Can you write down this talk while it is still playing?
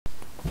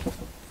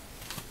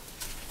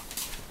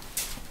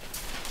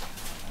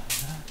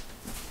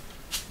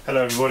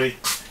Hello everybody,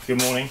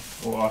 good morning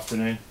or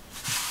afternoon.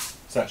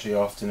 It's actually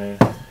afternoon,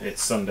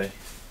 it's Sunday,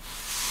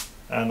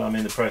 and I'm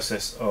in the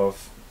process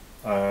of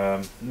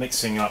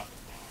mixing up,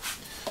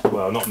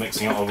 well, not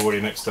mixing up, I've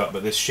already mixed up,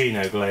 but this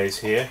Shino glaze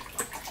here,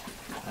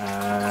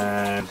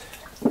 and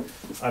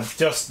I'm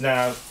just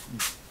now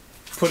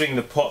putting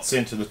the pots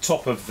into the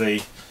top of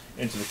the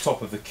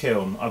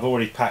kiln. I've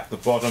already packed the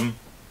bottom,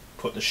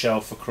 put the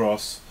shelf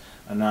across,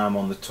 and now I'm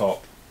on the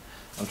top.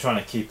 I'm trying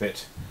to keep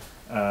it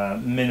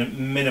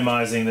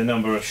minimizing the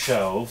number of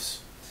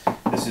shelves.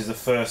 This is the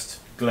first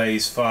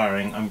glaze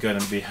firing I'm going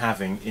to be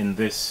having in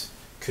this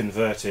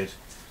converted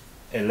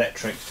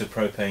electric to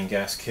propane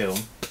gas kiln.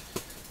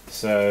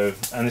 So,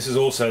 and this is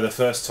also the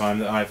first time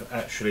that I've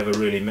actually ever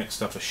really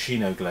mixed up a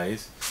Shino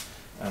glaze,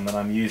 and that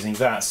I'm using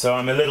that. So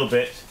I'm a little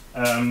bit,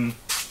 I'm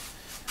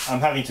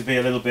having to be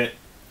a little bit,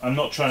 I'm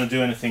not trying to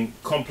do anything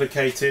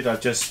complicated.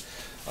 I've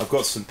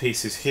got some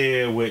pieces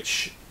here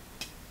which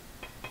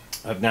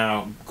I've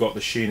now got the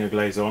Shino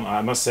glaze on.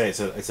 I must say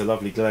it's a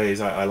lovely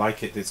glaze. I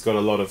like it. It's got a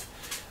lot of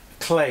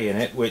clay in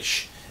it,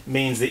 which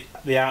means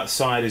the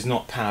outside is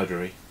not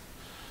powdery.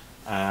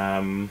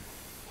 So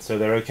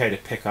they're okay to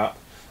pick up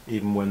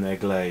even when they're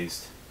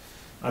glazed.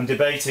 I'm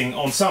debating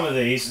on some of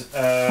these,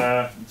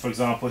 for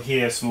example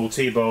here, small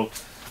tea bowl,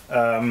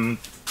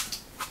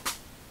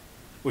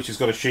 which has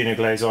got a Shino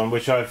glaze on,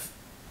 which I've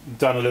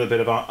done a little bit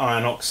of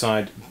iron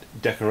oxide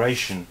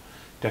decoration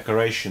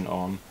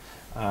on.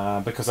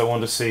 Because I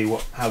want to see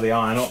how the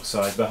iron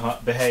oxide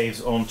behaves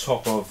on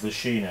top of the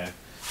Shino.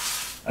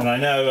 And I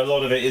know a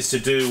lot of it is to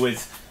do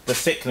with the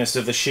thickness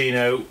of the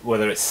Shino,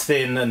 whether it's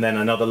thin and then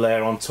another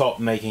layer on top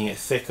making it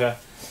thicker,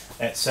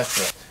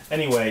 etc.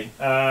 Anyway,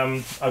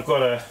 I've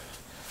got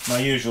my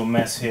usual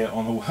mess here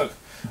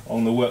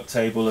on the work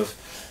table of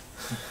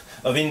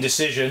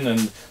indecision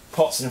and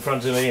pots in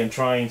front of me, and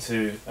trying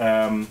to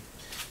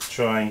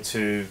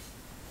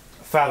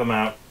fathom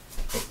out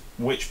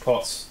which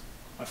pots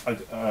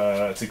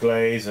to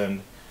glaze,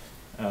 and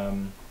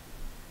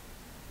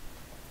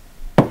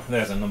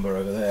there's a number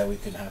over there we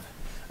can have.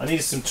 I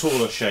needed some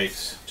taller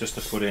shapes just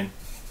to put in,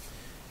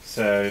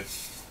 so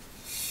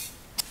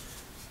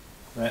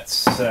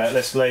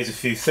let's glaze a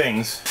few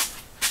things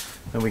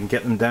and we can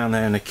get them down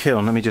there in the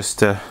kiln. Let me just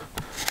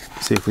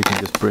see if we can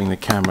just bring the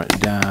camera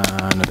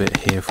down a bit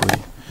here for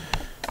you.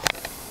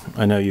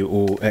 I know you're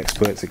all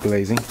experts at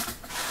glazing,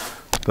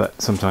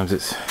 but sometimes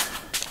it's,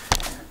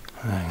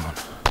 hang on.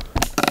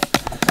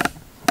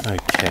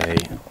 Okay,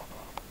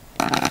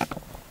 I'll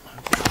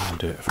try and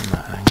do it from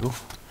that angle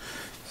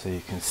so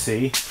you can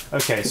see.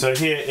 Okay, so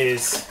here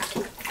is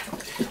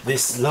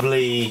this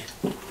lovely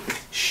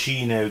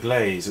Shino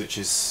glaze, which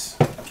is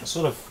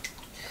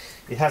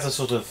it has a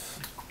sort of,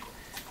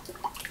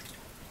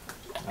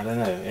 I don't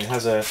know, it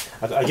has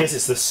I guess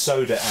it's the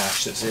soda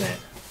ash that's in it.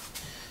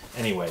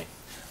 Anyway,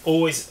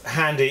 always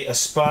handy a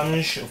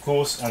sponge, of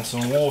course, and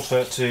some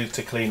water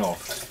to clean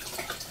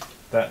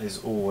off. That is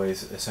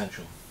always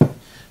essential.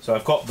 So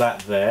I've got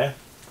that there.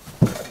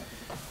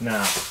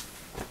 Now,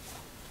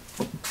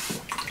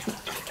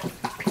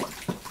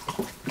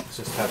 let's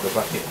just have the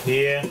bucket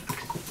here.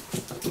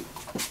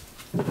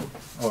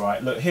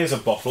 Alright, look, here's a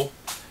bottle.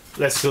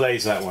 Let's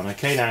glaze that one,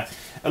 okay? Now,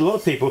 a lot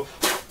of people,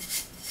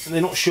 they're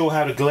not sure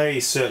how to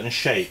glaze certain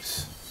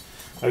shapes.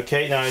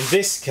 Okay, now in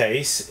this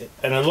case,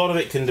 and a lot of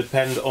it can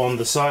depend on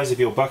the size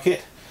of your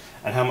bucket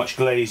and how much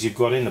glaze you've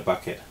got in the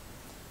bucket.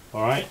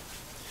 Alright?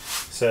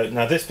 So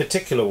now this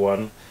particular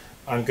one,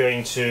 I'm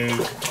going to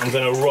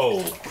roll.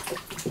 You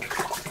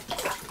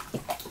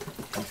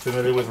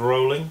familiar with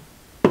rolling?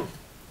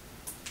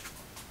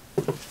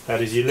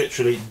 That is, you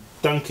literally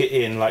dunk it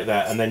in like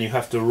that, and then you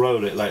have to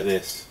roll it like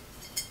this,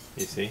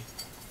 you see,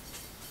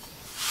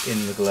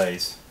 in the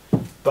glaze.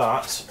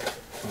 But,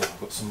 oh, I've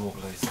got some more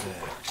glaze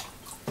there.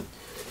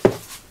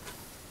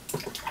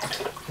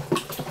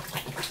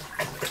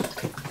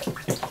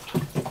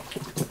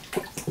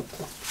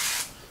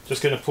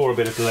 Just going to pour a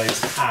bit of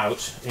glaze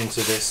out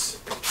into this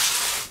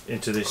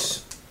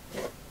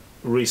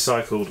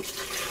recycled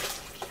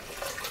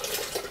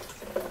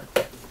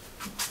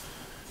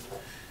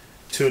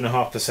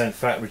 2.5%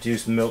 fat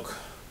reduced milk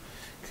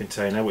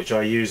container, which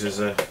I use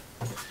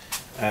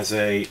as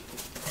a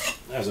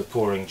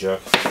pouring jug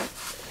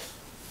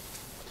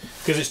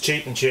because it's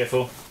cheap and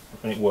cheerful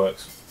and it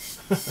works.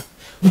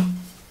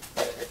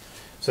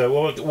 So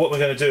what we're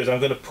going to do is I'm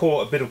going to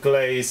pour a bit of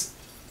glaze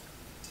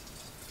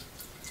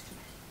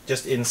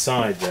just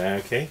inside there,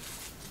 okay?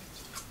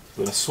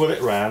 We're going to swivel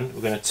it round,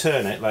 we're going to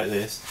turn it like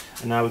this,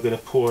 and now we're going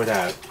to pour it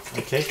out,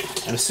 okay?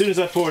 And as soon as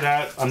I pour it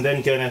out, I'm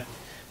then going to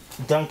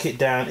dunk it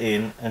down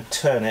in and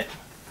turn it,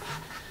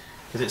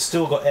 because it's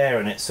still got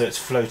air in it, so it's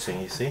floating,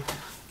 you see?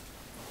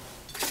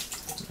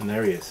 And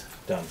there he is,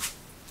 done.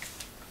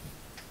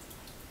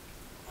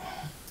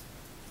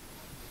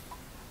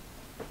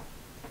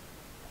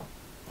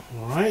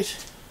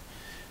 Alright.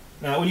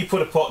 Now when you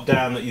put a pot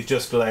down that you've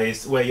just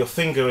glazed, where your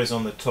finger is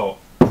on the top,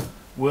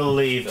 will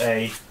leave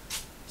a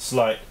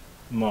slight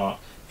mark.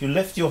 If you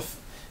lift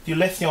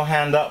your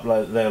hand up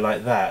like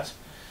that,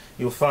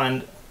 you'll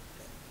find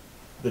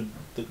the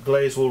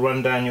glaze will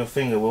run down your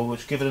finger,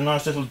 which give it a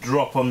nice little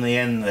drop on the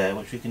end there,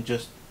 which we can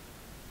just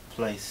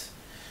place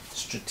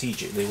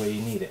strategically where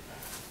you need it.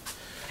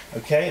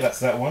 Okay, that's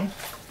that one.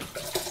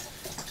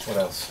 What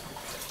else?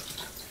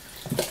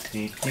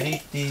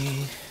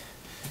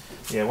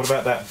 Yeah, what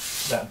about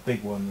that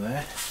big one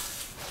there?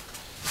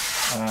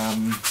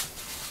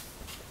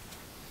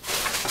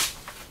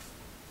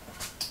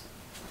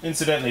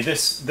 Incidentally,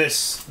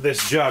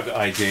 this jug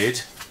I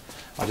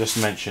just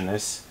mentioned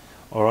this,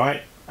 all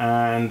right,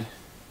 and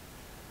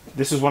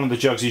this is one of the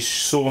jugs you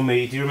saw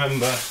me. Do you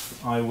remember?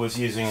 I was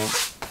using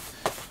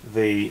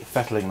the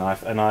fettling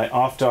knife, and I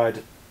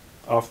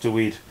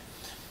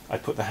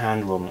put the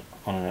handle on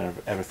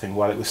and everything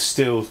while it was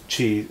still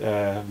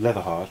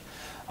leather hard.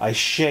 I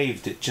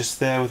shaved it just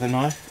there with a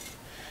knife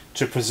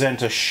to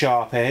present a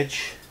sharp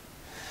edge.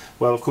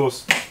 Well, of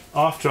course,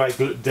 after I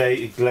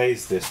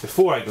glazed this,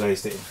 before I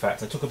glazed it in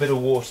fact, I took a bit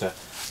of water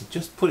and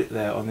just put it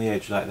there on the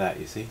edge like that,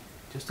 you see?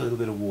 Just a little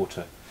bit of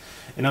water.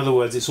 In other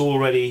words, it's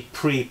already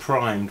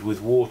pre-primed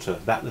with water,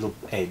 that little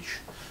edge.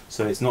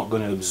 So it's not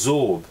going to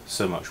absorb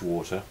so much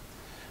water,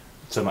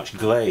 so much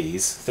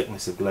glaze,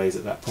 thickness of glaze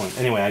at that point.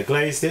 Anyway, I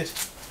glazed it,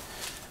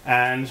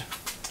 and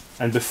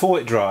before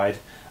it dried,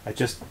 I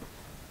just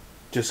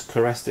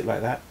caressed it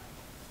like that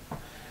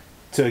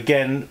to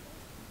again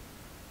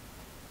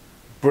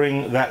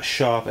bring that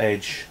sharp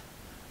edge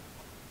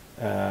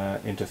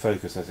into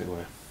focus, as it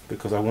were,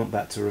 because I want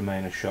that to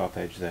remain a sharp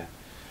edge there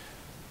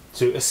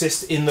to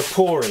assist in the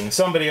pouring.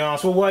 Somebody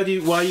asked, well, why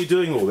are you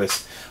doing all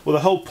this? Well,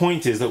 the whole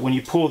point is that when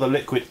you pour the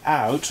liquid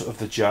out of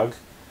the jug,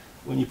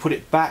 when you put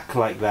it back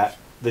like that,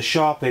 the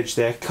sharp edge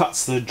there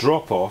cuts the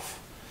drop off,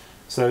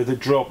 so the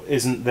drop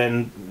isn't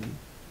then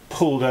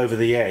pulled over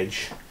the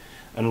edge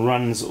and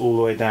runs all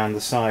the way down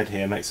the side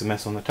here, makes a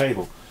mess on the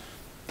table.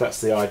 That's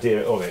the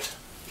idea of it.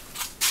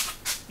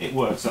 It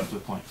works up to a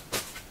point.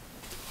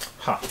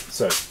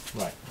 So,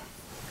 right.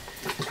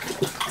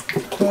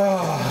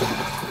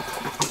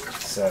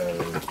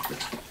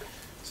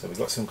 So we've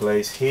got some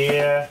glaze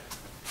here,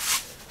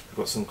 we've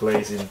got some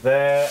glaze in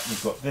there,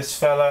 we've got this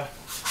fella.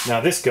 Now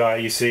this guy,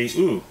 you see,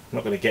 ooh,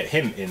 not going to get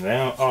him in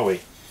there, are we?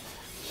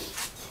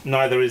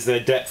 Neither is there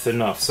depth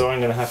enough, so I'm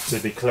going to have to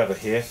be clever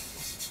here.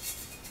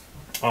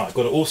 I've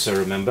got to also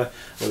remember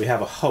that we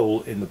have a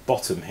hole in the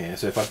bottom here,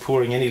 so if I'm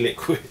pouring any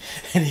liquid,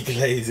 any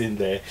glaze in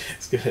there,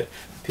 it's going to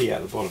pee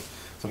out the bottom.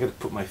 So I'm going to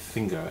put my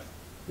finger,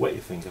 wet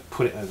your finger,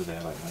 put it over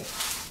there like that.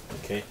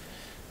 Okay.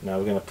 Now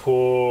we're going to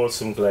pour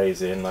some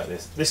glaze in like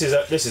this. This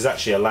is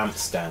actually a lamp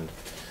stand.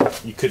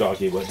 You could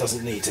argue, well, it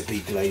doesn't need to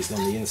be glazed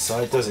on the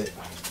inside, does it?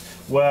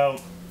 Well,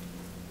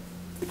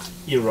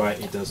 you're right,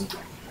 it doesn't.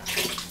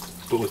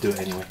 But we'll do it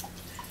anyway.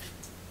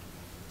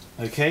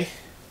 Okay.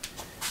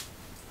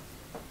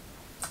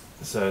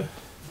 So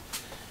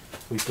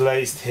we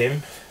glazed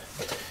him.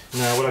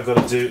 Now what I've got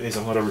to do is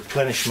I've got to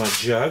replenish my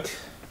jug.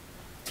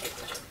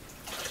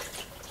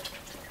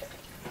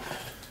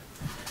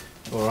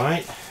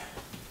 Alright.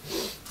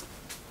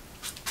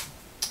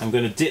 I'm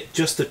going to dip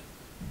just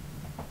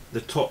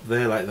the top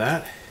there like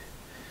that.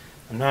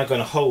 I'm now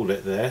going to hold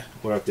it there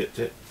where I've dipped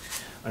it.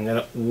 I'm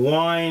going to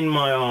wind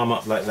my arm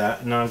up like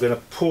that. Now I'm going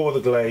to pour the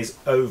glaze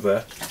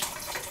over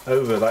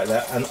like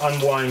that and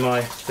unwind my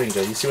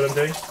finger. You see what I'm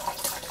doing?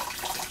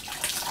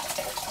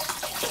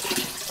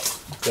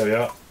 There we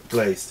are,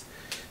 glazed.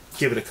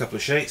 Give it a couple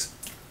of shakes.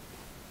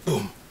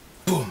 Boom,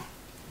 boom,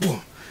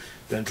 boom.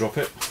 Don't drop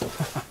it.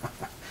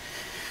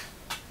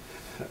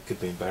 That could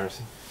be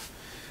embarrassing.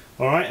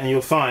 Alright, and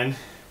you'll find,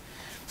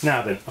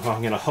 now then, I'm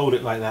going to hold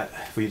it like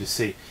that for you to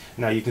see.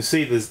 Now you can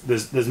see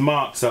there's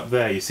marks up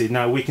there, you see.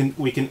 Now we can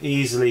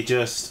easily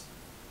just,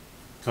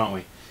 can't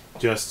we,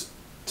 just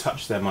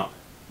touch them up.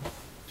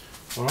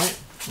 Alright,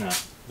 now I'm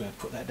going to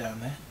put that down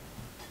there.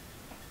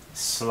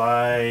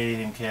 Slide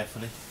him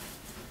carefully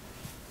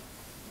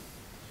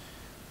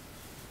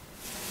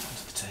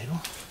onto the table.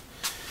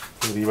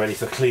 We'll be ready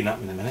for clean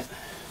up in a minute.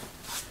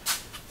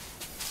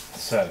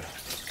 So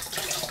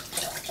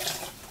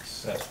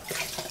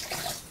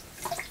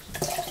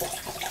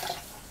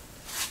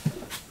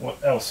what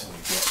else have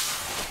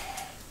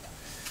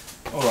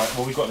we got? Alright,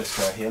 well we've got this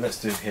guy here, let's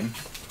do him.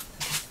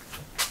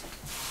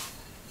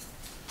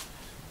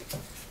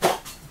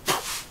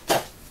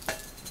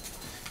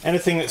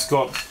 Anything that's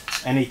got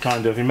any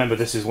kind of, remember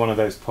this is one of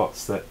those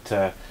pots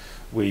that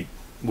we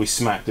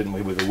smacked, didn't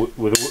we, with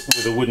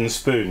a wooden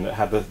spoon that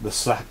had the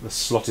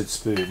slotted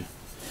spoon.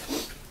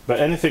 But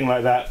anything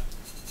like that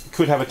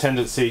could have a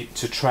tendency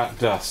to trap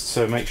dust,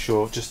 so make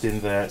sure just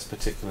in there it's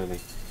particularly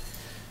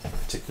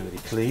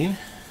clean.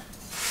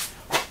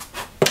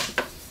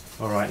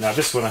 Alright, now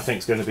this one I think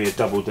is going to be a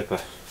double dipper.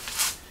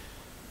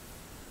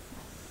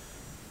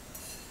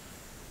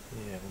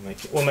 Yeah,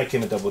 we'll make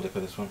him a double dipper,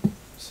 this one.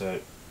 So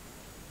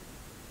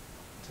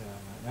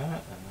down like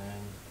that, and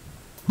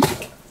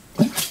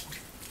then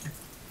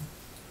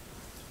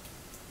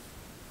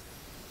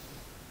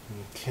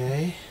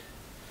okay.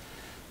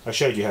 I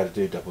showed you how to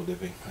do double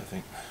dipping, I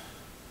think.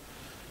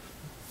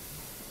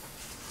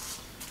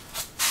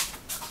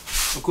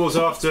 Of course,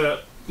 after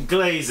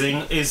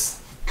glazing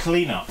is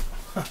cleanup.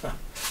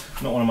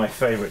 Not one of my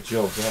favourite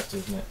jobs, I have to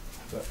admit.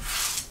 But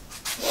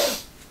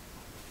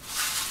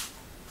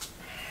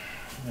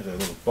there's a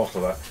little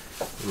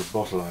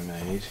bottle I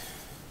made.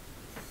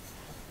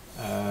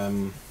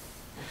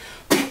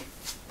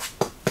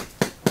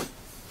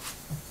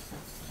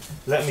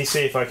 Let me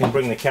see if I can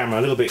bring the camera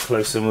a little bit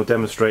closer and we'll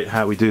demonstrate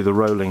how we do the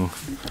rolling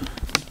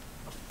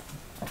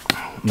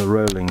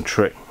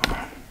trick.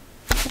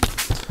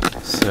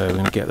 So we're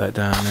going to get that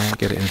down there,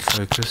 get it in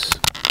focus.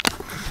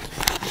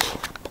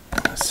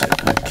 That's it.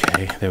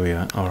 Okay, there we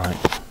are. Alright.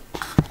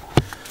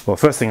 Well,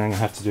 first thing I'm going to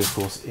have to do, of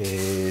course,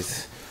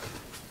 is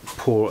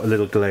pour a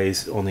little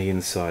glaze on the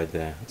inside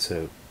there.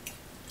 So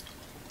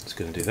just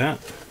going to do that.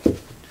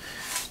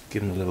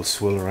 Give him a little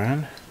swirl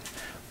around.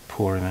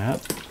 Pour him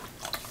out.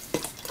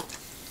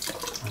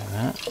 Like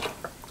that.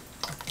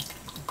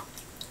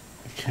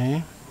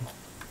 Okay.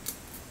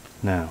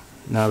 Now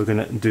we're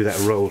going to do that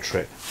roll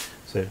trick.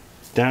 So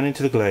down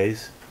into the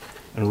glaze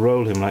and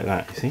roll him like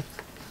that, you see?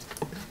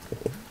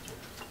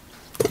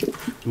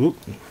 Oop.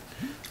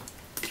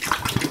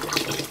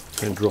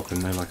 Don't drop him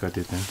there like I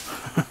did then.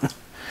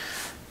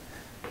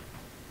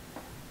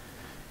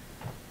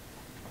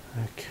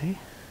 Okay.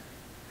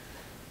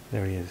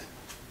 There he is.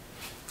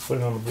 Put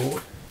him on the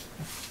board.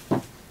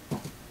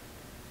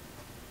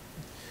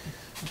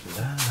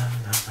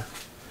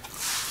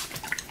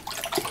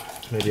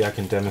 Maybe I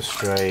can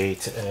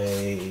demonstrate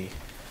a...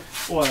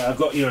 Well, I've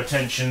got your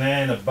attention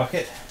there in a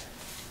bucket.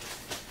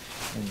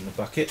 In the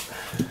bucket.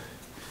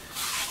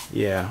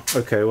 Yeah,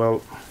 okay,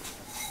 well,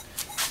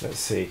 let's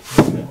see.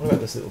 What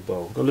about this little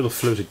bowl? Got a little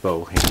fluted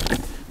bowl here.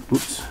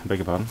 Oops, beg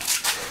your pardon.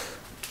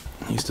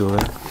 Are you still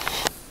there?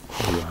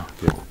 There you are,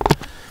 good.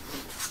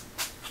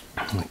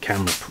 My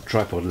camera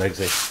tripod legs,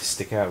 they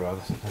stick out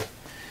rather.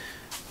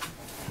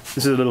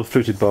 This is a little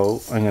fluted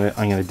bowl. I'm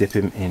gonna dip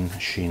him in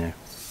Shino.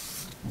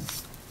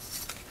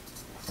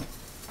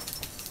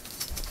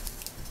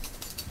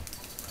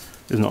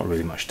 There's not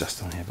really much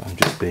dust on here, but I'm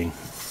just being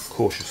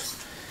cautious.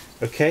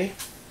 Okay.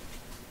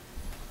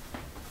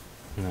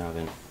 Now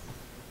then,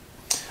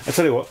 I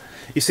tell you what.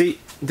 You see,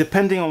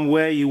 depending on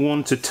where you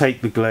want to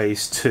take the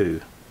glaze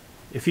to,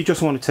 if you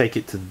just want to take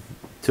it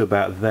to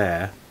about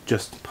there,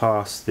 just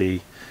past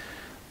the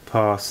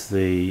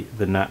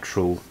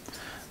natural,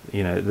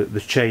 you know,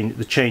 the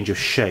change of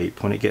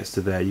shape. When it gets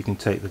to there, you can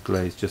take the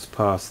glaze just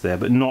past there,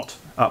 but not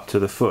up to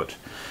the foot.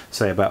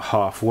 Say about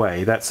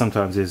halfway. That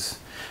sometimes is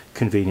a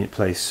convenient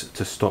place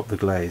to stop the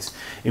glaze.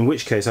 In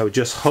which case, I would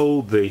just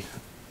hold the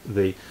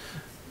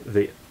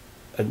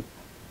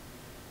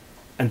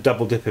and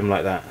double dip him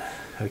like that.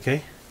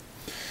 Okay.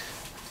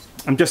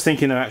 I'm just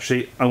thinking of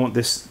actually, I want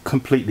this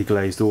completely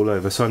glazed all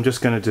over, so I'm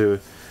just going to do,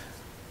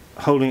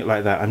 holding it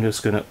like that, I'm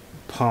just going to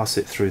pass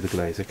it through the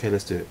glaze. Okay,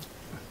 let's do it.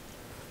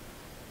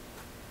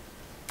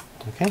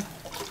 Okay.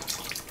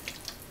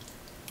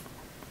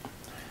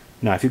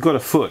 Now, if you've got a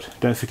foot,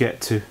 don't forget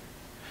to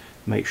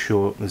make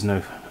sure there's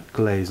no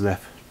glaze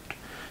left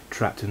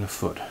trapped in the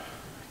foot.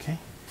 Okay.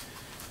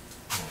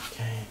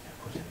 Okay,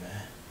 put it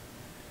there.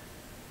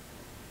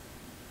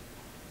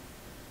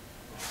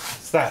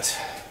 That's that.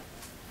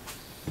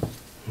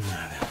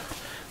 Now then,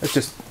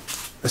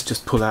 let's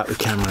just pull out the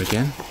camera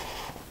again.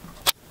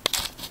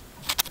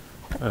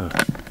 Oh,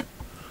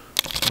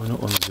 we're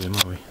not on Zoom,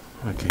 are we?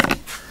 Okay,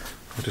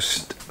 I'll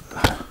just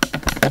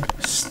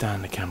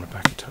stand the camera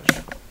back a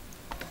touch.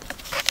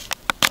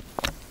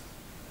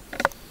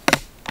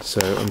 So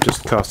I'm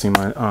just casting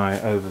my eye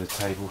over the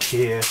table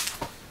here.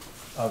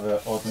 Other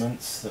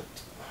oddments that,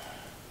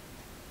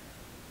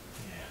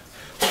 yeah.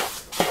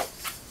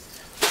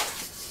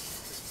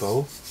 This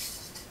bowl.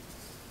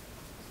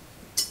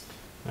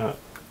 Now,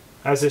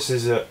 as this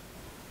is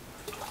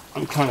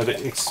I'm kind of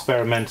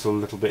experimental a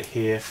little bit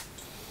here.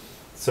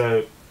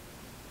 So,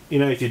 you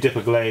know, if you dip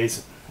a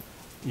glaze,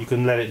 you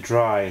can let it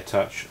dry a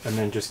touch and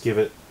then just give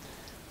it,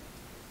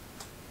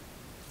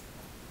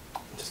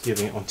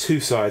 giving it on two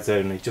sides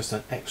only, just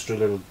an extra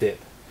little dip,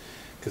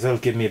 because that'll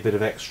give me a bit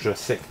of extra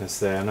thickness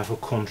there, and that'll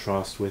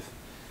contrast with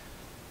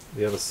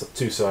the other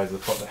two sides of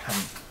the pot that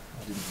haven't.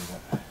 I didn't do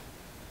that.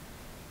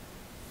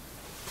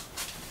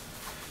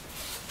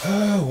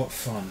 Oh, what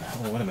fun!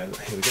 Oh, wait a minute.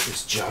 Here we get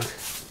this jug.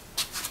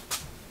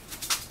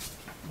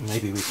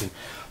 Maybe we can.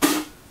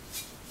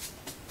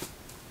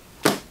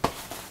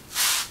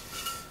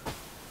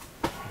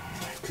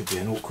 Could be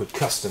an awkward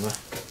customer.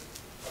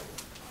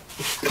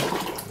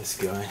 This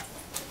guy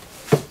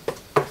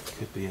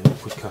could be an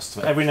awkward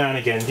customer. Every now and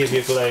again, give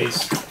your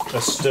glaze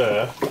a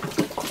stir,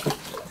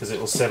 because it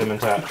will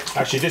sediment out.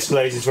 Actually, this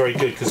glaze is very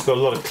good because it's got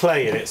a lot of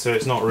clay in it, so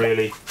it's not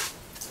really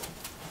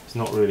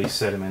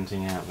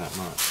sedimenting out that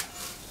much.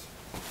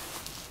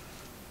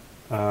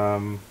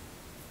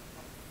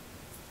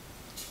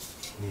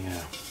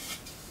 Yeah.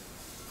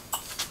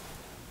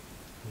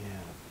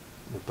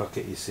 The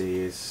bucket, you see,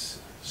 is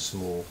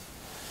small.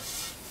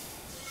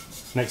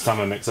 Next time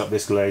I mix up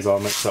this glaze, I'll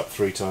mix up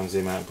 3 times the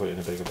amount and put it in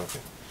a bigger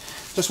bucket.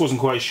 Just wasn't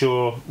quite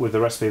sure with the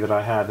recipe that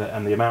I had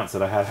and the amounts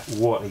that I had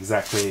what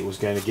exactly it was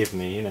going to give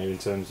me, you know, in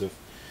terms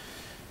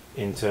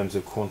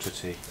of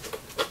quantity.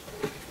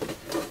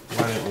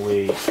 why don't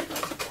we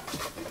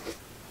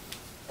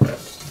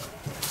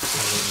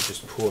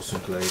just pour some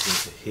glaze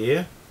into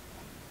here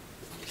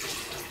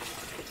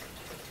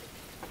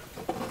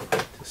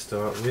to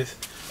start with.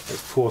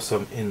 Let's pour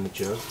some in the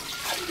jug.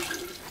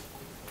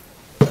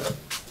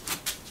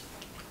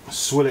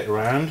 Swill it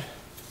around.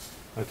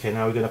 Okay,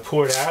 now we're going to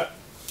pour it out,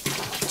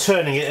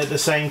 turning it at the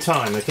same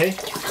time, okay?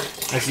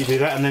 As you do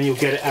that, and then you'll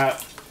get it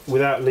out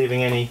without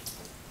leaving any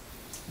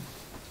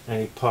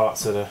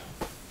parts that are...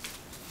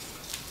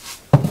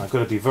 I've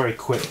got to be very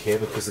quick here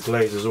because the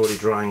glaze is already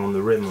drying on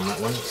the rim on that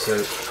one, so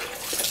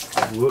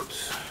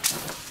whoops,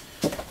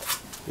 a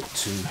bit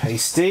too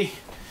hasty.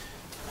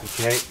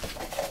 Okay,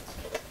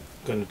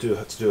 I'm going to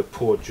have to do a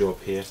pour job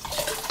here.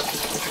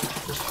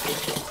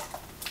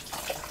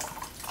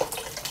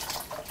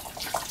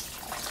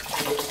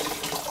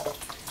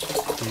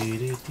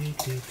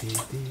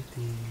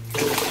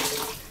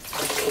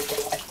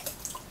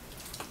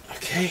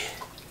 Okay.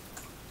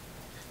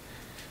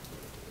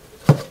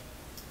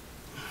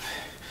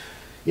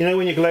 You know,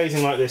 when you're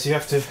glazing like this, you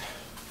have to...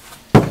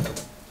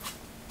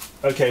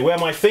 Okay, where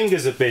my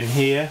fingers have been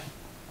here,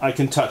 I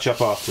can touch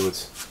up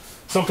afterwards.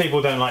 Some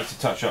people don't like to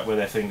touch up where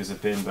their fingers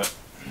have been, but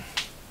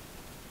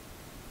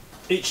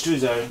each to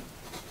his own.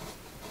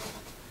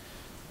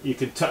 You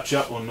can touch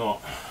up or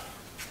not.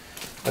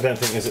 I don't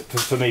think there's,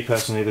 for me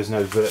personally, there's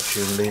no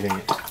virtue in leaving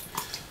it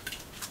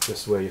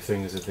just where your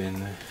fingers have been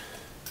there.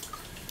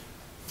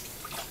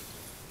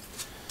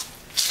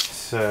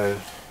 So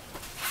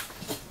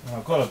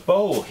I've got a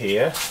bowl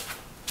here.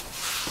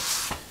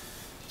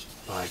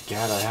 By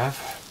gad, I have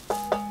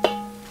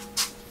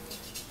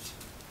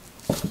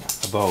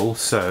a bowl.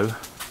 So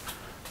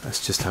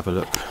let's just have a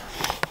look.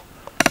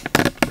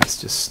 Let's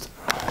just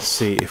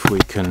see if we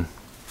can.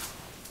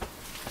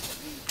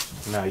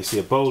 Now you see,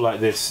 a bowl like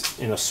this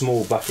in a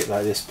small bucket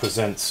like this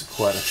presents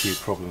quite a few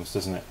problems,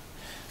 doesn't it?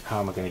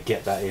 How am I going to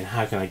get that in?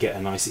 How can I get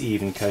a nice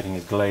even coating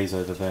of glaze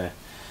over there?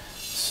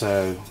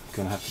 So I'm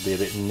going to have to be a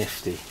bit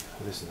nifty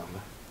with this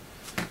number.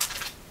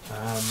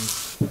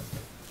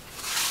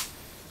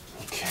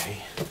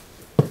 Okay.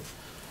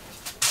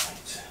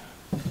 Right.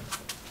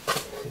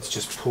 Let's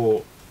just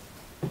pour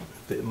a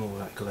bit more of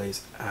that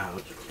glaze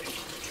out.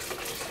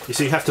 You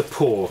see, you have to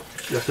pour.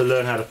 You have to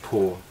learn how to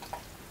pour.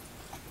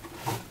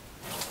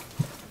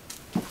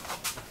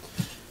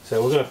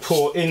 So we're going to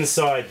pour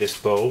inside this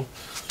bowl.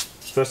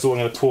 First of all, I'm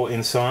going to pour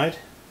inside.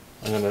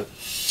 I'm going to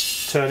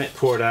turn it,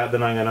 pour it out,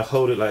 then I'm going to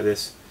hold it like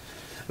this,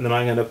 and then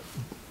I'm going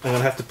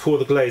to have to pour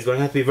the glaze, but I'm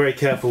going to have to be very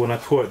careful when I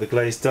pour it. The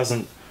glaze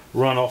doesn't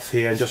run off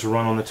here and just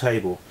run on the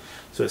table,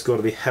 so it's got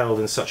to be held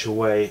in such a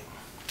way.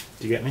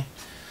 Do you get me?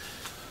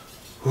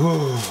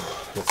 Ooh,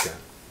 let's go.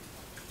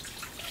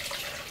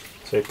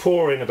 So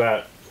pour in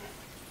about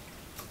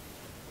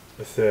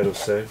a third or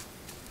so.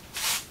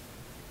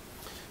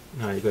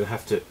 Now you're going to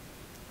have to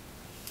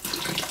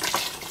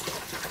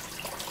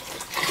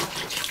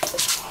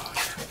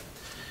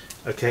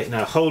okay,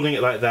 now holding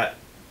it like that,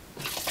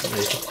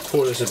 you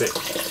pour this a bit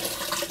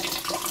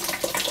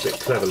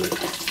cleverly.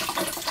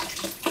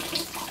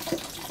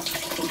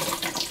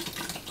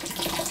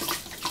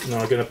 Now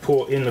I'm going to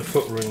pour in the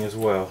foot ring as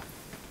well.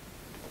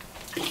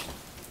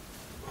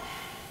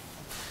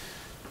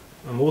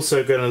 I'm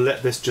also going to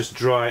let this just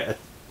dry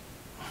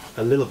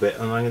a little bit,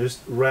 and I'm going to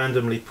just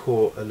randomly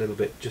pour a little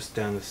bit just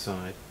down the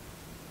side.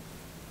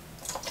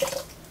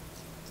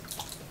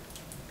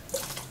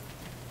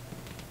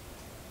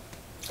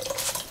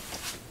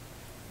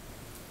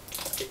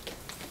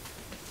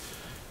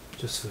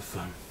 Just for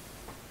fun.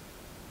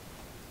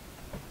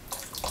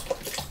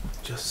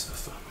 Just for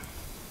fun.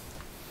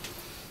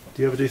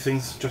 Do you ever do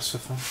things just for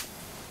fun?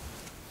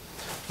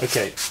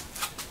 Okay.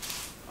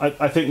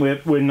 I think we're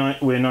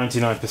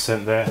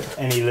 99% there.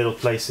 Any little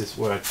places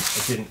where I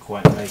didn't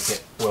quite make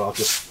it, well,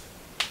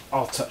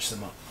 I'll touch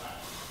them up.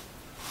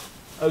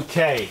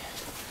 Okay.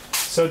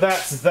 So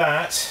that's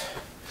that.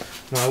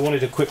 Now I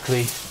wanted to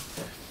quickly,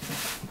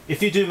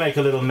 if you do make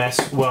a little mess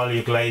while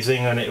you're glazing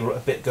and a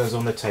bit goes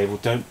on the table,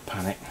 don't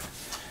panic.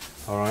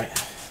 Alright,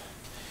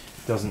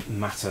 it doesn't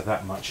matter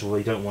that much, although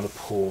you don't want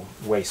to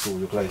waste all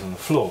your glaze on the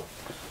floor,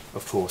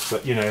 of course,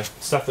 but you know,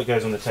 stuff that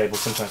goes on the table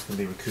sometimes can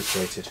be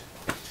recuperated.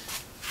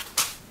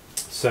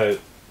 So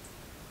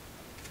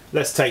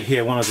let's take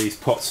here one of these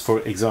pots for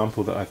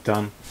example that I've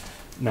done.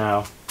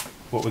 Now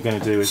what we're going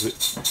to do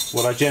is,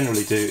 what I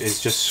generally do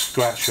is just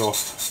scratch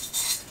off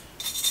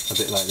a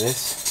bit like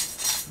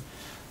this,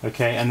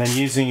 okay, and then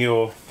using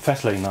your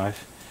fettling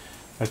knife,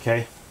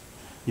 okay,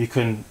 you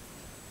can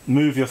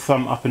move your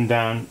thumb up and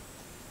down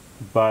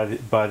by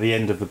the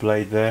end of the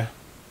blade there,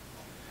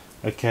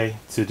 okay,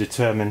 to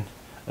determine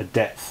a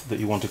depth that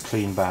you want to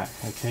clean back,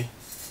 okay,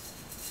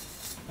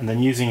 and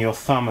then using your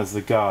thumb as the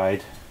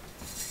guide,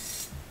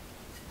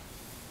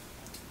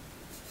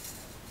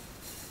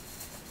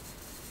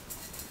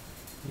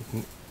 you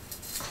can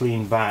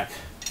clean back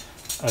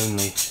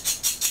only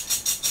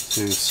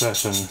to a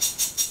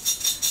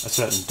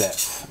certain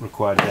depth,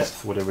 required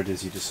depth, whatever it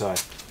is you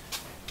decide.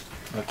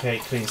 Okay,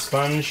 clean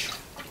sponge.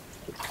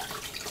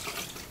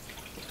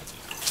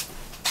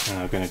 And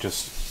I'm going to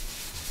just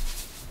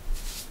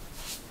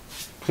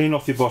Clean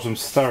off your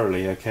bottoms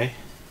thoroughly, okay?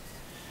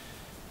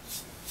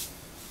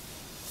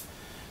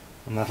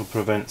 And that'll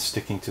prevent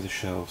sticking to the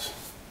shelves.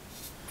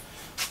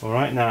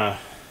 Alright, now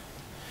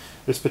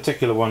this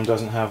particular one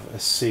doesn't have a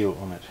seal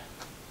on it,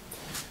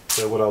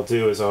 so what I'll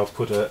do is I'll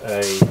put with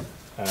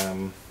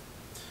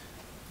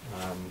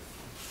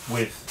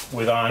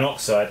iron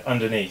oxide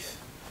underneath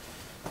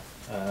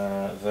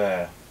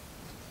there.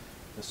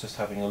 Let's just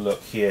having a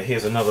look here.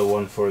 Here's another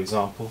one, for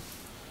example.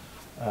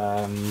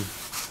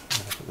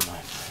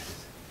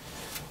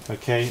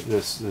 Okay,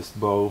 this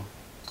bowl.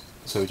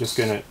 So we're just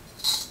going to.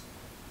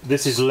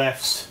 This is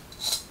left.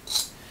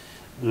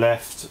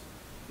 The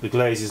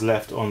glaze is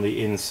left on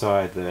the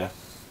inside there,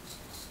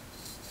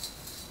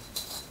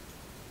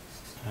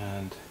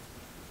 and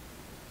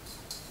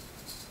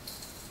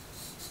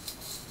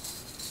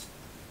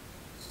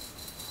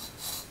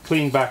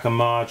clean back a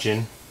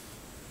margin.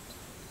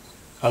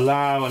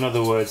 Allow, in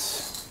other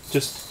words,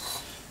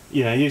 just,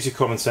 you know, use your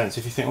common sense.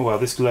 If you think, oh well,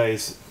 this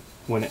glaze,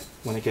 when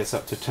it gets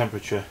up to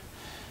temperature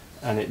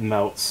and it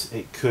melts,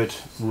 it could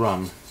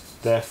run.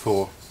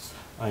 Therefore,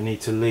 I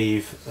need to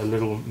leave a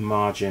little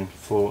margin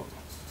for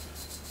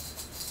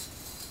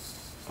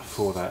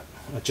that,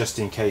 a just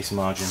in case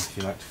margin, if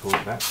you like to call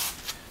it that.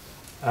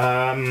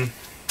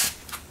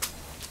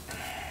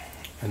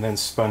 And then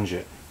sponge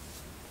it.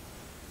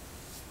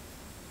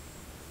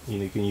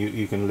 You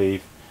can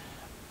leave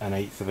an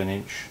 1/8 of an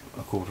inch,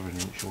 a 1/4 of an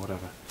inch, or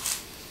whatever.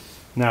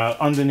 Now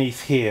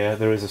underneath here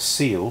there is a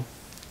seal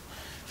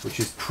which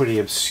is pretty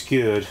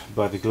obscured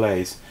by the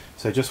glaze,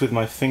 so just with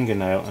my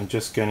fingernail I'm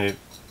just going to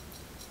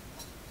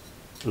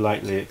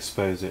lightly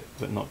expose it,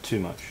 but not too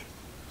much.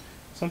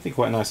 Something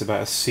quite nice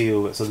about a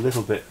seal that's a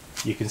little bit,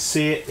 you can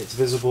see it, it's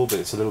visible, but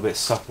it's a little bit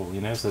supple,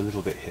 you know, it's a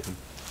little bit hidden.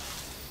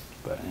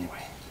 But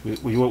anyway,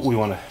 we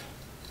want to,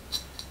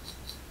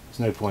 there's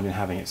no point in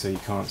having it so you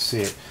can't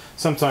see it.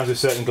 Sometimes with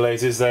certain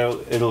glazes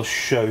it'll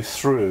show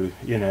through,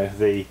 you know,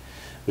 the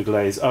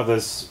glaze.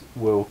 Others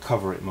will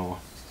cover it more.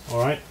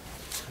 Alright?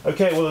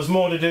 Okay, well there's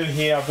more to do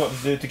here I've got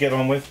to get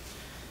on with.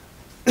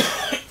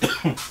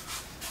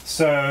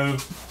 So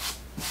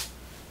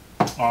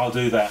I'll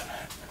do that.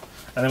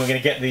 And then we're going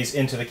to get these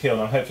into the kiln.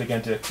 I'm hopefully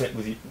going to do a clip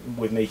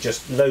with me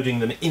just loading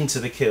them into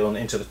the kiln,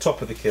 into the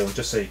top of the kiln,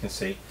 just so you can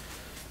see.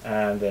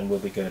 And then we'll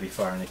be going to be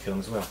firing the kiln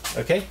as well.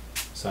 Okay?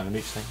 Simon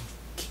Leach saying,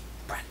 keep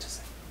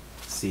practicing.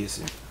 See you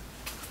soon.